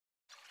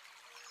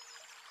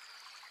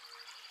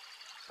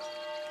This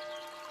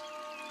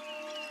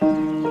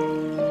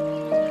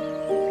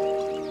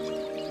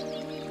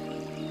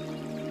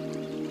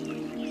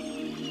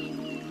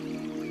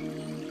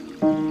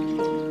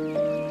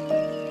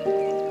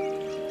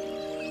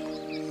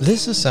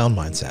is Sound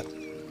Mindset.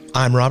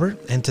 I'm Robert,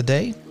 and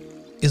today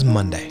is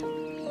Monday.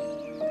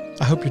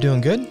 I hope you're doing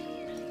good.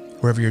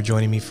 Wherever you're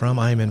joining me from,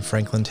 I am in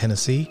Franklin,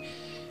 Tennessee,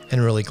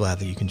 and really glad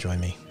that you can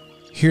join me.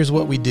 Here's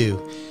what we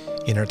do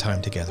in our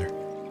time together.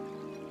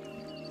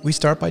 We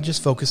start by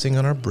just focusing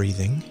on our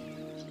breathing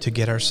to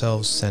get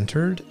ourselves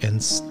centered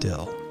and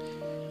still.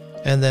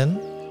 And then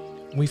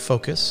we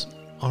focus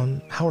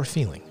on how we're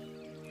feeling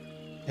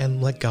and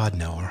let God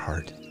know our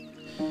heart.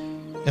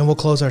 And we'll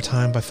close our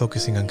time by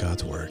focusing on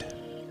God's Word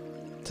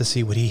to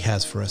see what He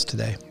has for us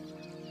today.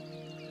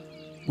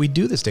 We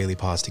do this daily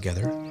pause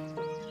together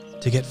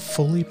to get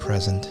fully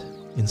present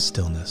in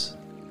stillness,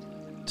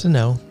 to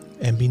know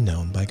and be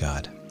known by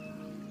God.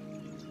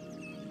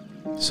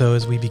 So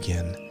as we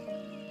begin,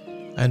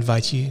 I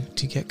invite you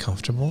to get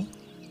comfortable,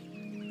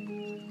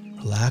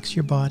 relax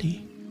your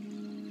body,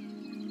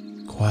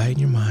 quiet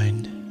your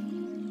mind.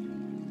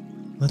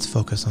 Let's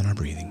focus on our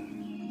breathing.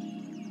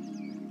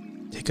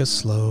 Take a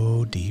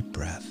slow, deep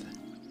breath.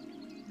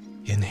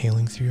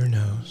 Inhaling through your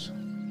nose.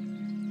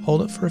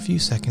 Hold it for a few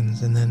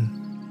seconds and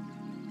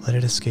then let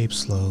it escape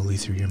slowly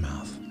through your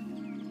mouth.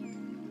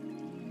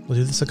 We'll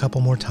do this a couple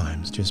more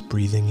times, just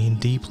breathing in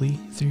deeply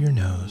through your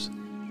nose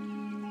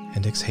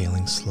and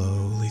exhaling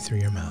slowly through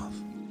your mouth.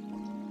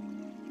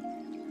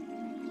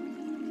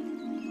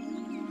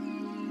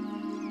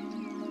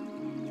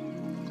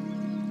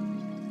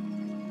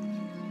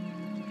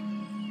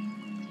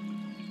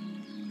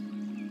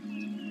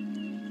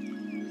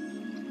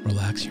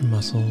 Relax your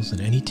muscles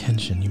and any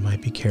tension you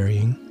might be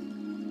carrying.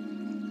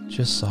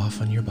 Just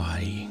soften your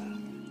body.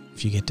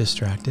 If you get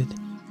distracted,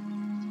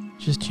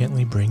 just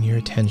gently bring your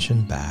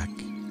attention back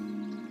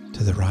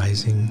to the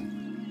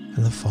rising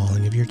and the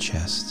falling of your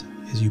chest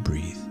as you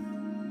breathe.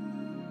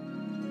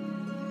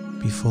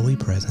 Be fully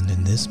present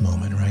in this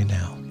moment right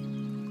now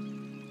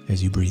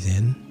as you breathe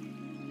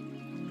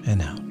in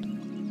and out.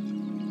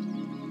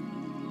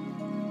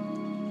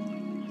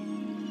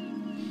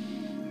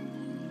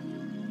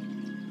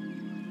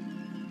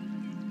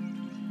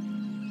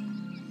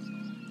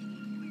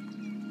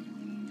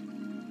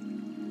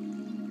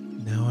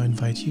 Now I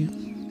invite you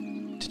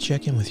to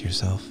check in with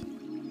yourself.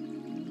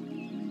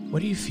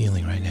 What are you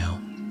feeling right now?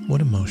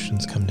 What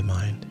emotions come to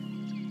mind?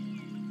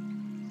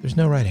 There's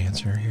no right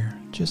answer here.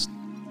 Just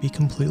be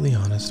completely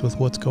honest with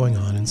what's going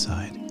on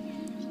inside.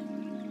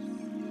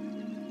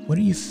 What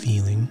are you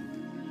feeling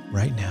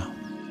right now?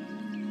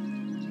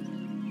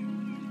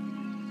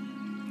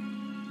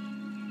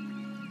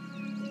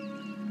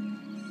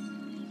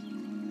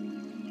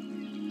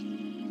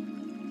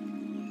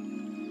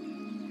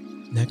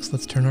 Next,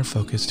 let's turn our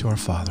focus to our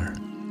Father.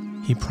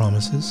 He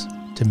promises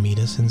to meet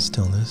us in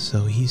stillness,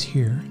 so He's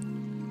here.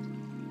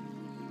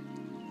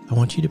 I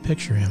want you to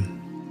picture Him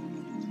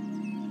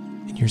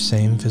in your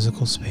same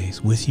physical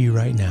space with you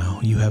right now.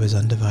 You have His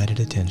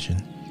undivided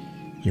attention,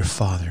 your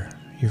Father,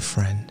 your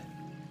friend.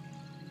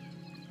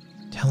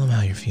 Tell Him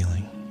how you're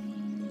feeling.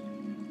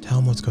 Tell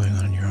Him what's going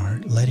on in your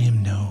heart. Let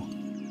Him know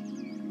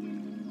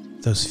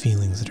those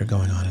feelings that are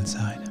going on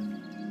inside.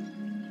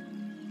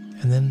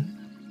 And then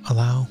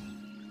allow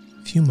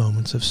a few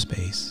moments of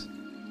space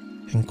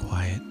and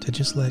quiet to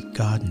just let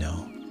God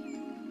know,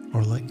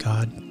 or let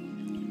God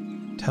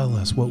tell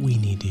us what we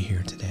need to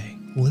hear today.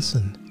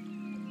 Listen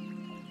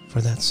for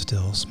that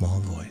still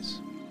small voice.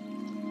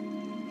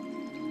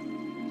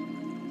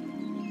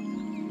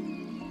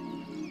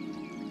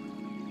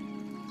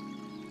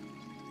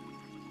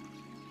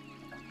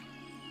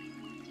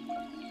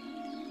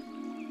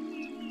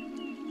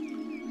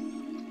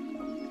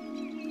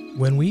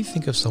 When we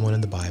think of someone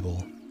in the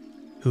Bible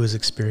who has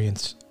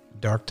experienced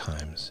dark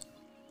times,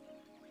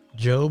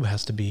 Job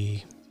has to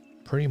be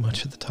pretty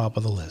much at the top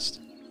of the list,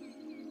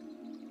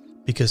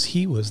 because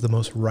he was the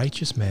most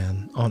righteous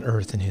man on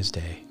earth in his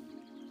day.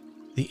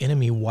 The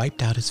enemy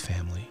wiped out his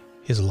family,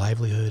 his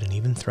livelihood, and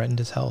even threatened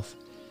his health.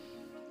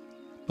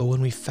 But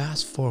when we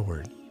fast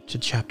forward to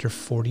chapter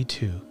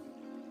 42,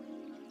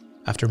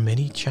 after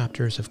many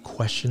chapters of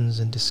questions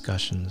and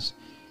discussions,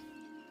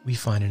 we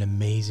find an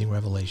amazing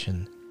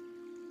revelation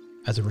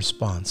as a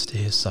response to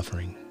his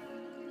suffering.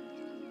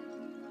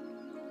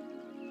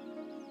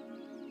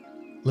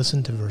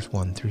 Listen to verse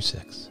 1 through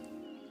 6.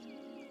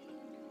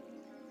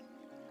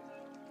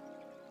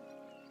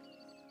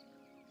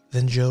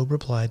 Then Job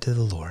replied to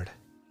the Lord,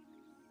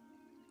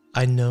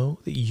 I know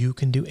that you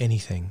can do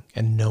anything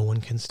and no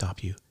one can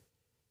stop you.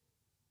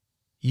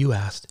 You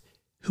asked,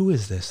 who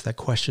is this that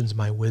questions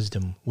my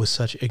wisdom with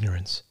such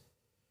ignorance?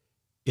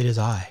 It is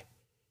I,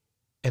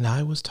 and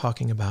I was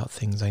talking about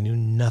things I knew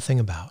nothing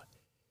about,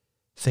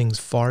 things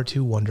far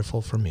too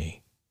wonderful for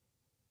me.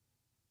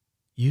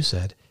 You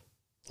said,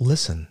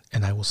 listen,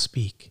 and I will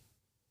speak.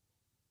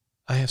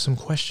 I have some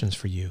questions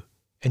for you,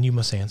 and you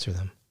must answer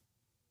them.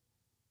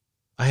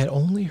 I had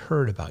only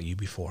heard about you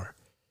before,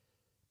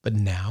 but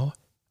now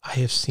I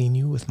have seen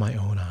you with my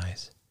own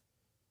eyes.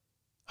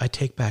 I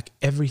take back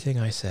everything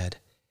I said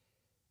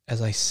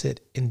as I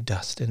sit in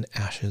dust and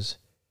ashes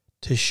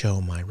to show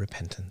my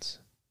repentance.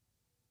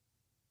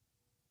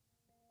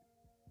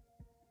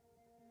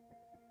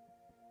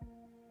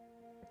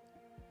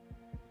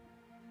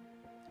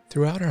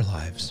 Throughout our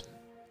lives,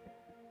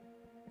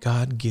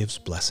 God gives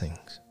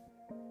blessings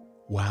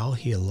while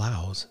He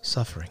allows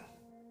suffering.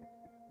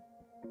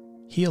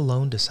 He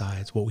alone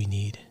decides what we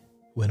need,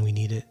 when we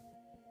need it,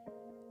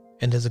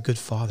 and as a good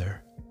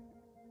Father,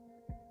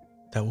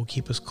 that will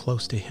keep us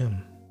close to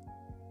Him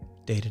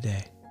day to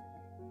day.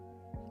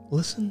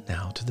 Listen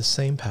now to the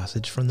same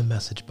passage from the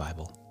Message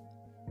Bible.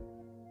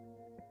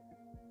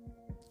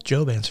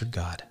 Job answered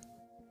God,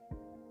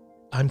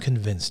 "I'm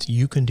convinced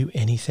you can do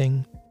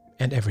anything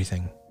and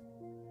everything.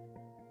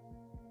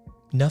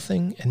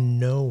 Nothing and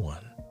no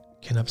one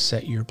can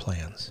upset your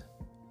plans.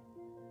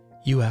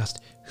 You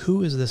asked,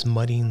 'Who is this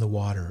muddying the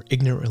water,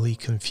 ignorantly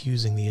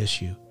confusing the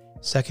issue,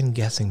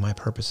 second-guessing my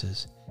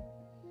purposes?'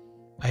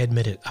 I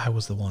admit it, I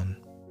was the one.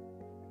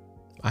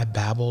 I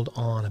babbled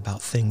on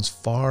about things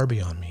far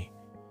beyond me,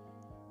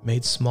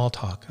 made small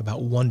talk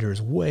about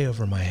wonders way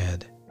over my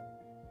head.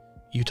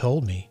 You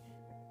told me,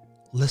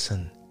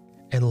 'Listen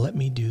and let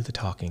me do the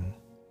talking.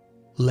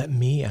 Let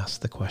me ask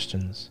the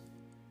questions.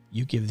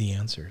 You give the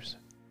answers.'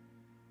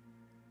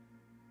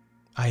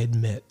 I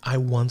admit I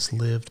once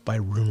lived by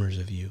rumors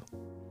of you,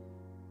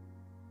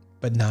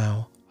 but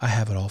now I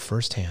have it all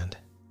firsthand,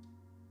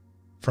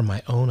 from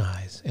my own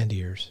eyes and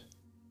ears.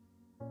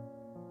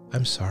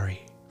 I'm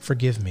sorry,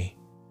 forgive me.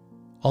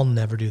 I'll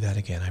never do that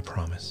again, I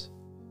promise.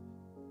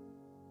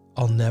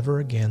 I'll never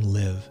again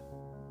live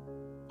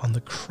on the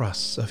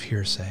crusts of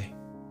hearsay,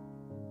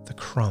 the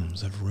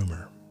crumbs of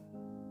rumor."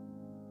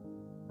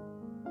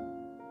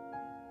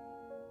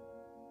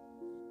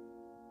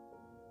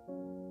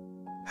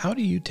 How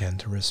do you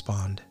tend to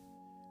respond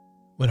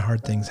when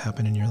hard things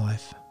happen in your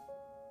life?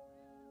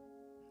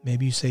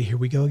 Maybe you say, "Here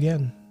we go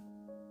again.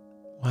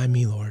 Why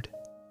me, Lord?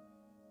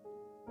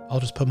 I'll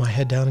just put my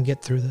head down and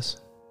get through this."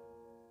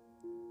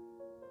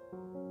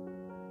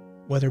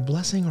 Whether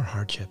blessing or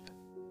hardship,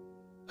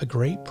 a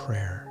great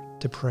prayer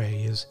to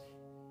pray is,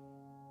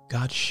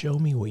 "God, show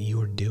me what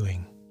you are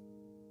doing.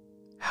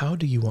 How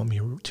do you want me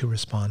to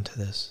respond to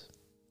this?"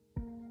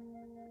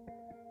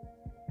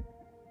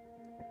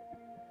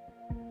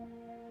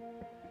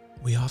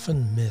 We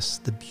often miss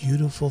the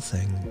beautiful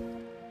thing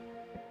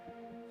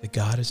that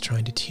God is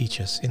trying to teach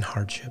us in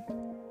hardship.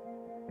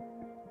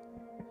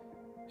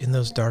 In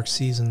those dark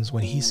seasons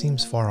when He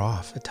seems far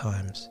off at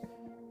times,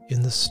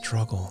 in the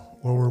struggle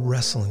where we're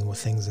wrestling with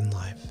things in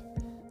life,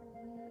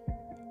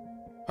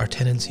 our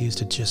tendency is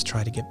to just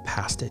try to get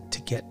past it,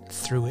 to get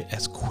through it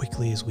as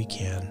quickly as we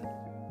can.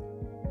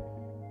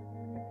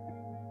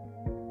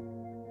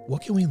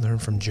 What can we learn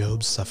from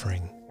Job's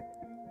suffering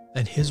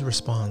and his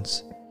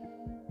response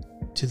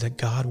to that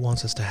God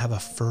wants us to have a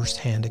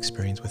first-hand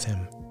experience with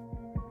Him,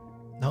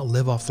 not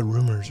live off the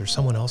rumors or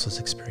someone else's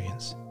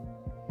experience?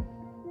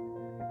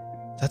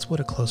 That's what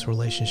a close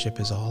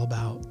relationship is all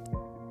about.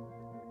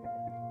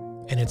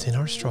 And it's in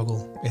our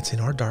struggle, it's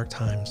in our dark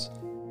times,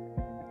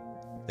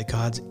 that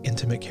God's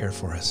intimate care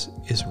for us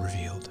is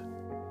revealed.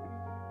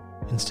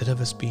 Instead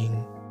of us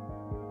being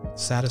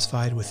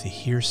satisfied with the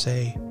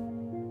hearsay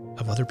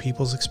of other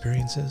people's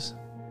experiences,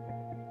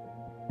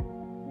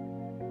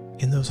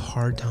 in those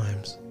hard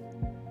times,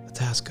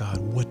 let's ask God,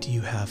 what do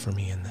you have for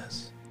me in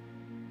this?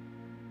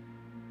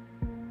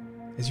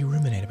 As you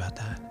ruminate about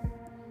that,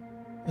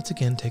 let's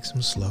again take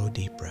some slow,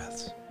 deep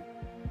breaths.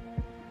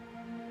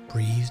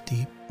 Breathe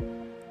deep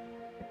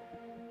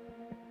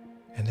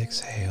and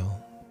exhale,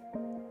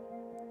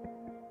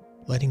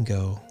 letting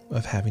go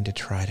of having to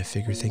try to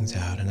figure things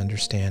out and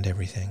understand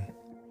everything.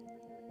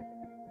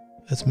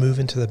 Let's move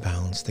into the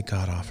balance that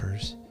God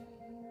offers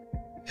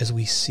as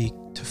we seek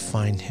to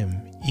find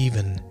Him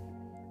even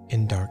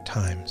in dark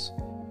times,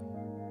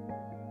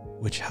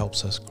 which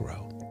helps us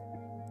grow.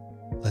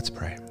 Let's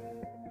pray.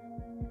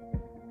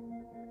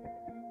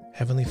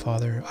 Heavenly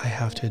Father, I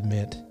have to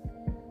admit,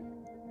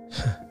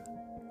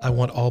 I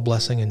want all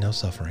blessing and no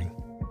suffering.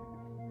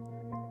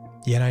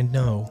 Yet I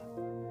know,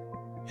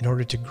 in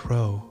order to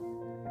grow,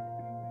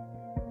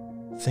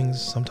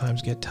 things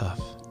sometimes get tough.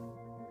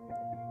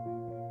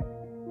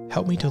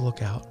 Help me to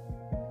look out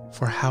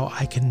for how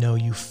I can know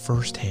you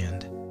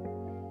firsthand,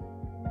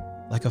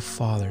 like a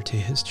father to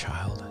his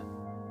child,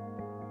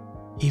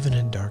 even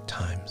in dark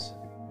times.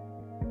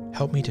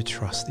 Help me to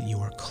trust that you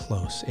are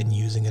close and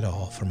using it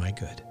all for my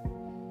good.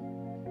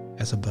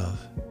 As above,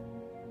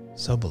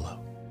 so below.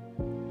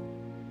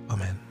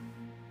 Amen.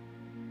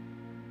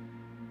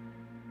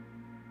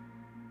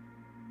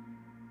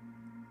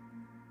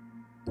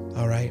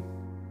 All right,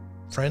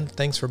 friend,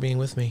 thanks for being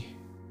with me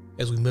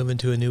as we move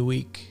into a new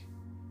week.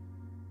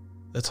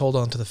 Let's hold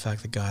on to the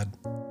fact that God,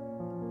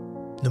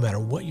 no matter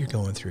what you're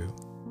going through,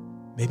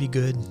 maybe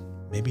good,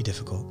 maybe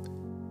difficult,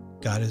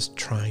 God is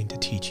trying to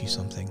teach you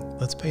something.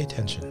 Let's pay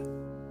attention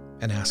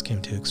and ask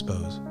Him to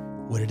expose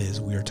what it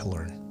is we are to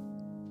learn.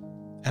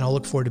 And I'll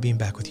look forward to being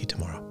back with you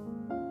tomorrow.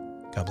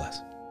 God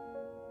bless.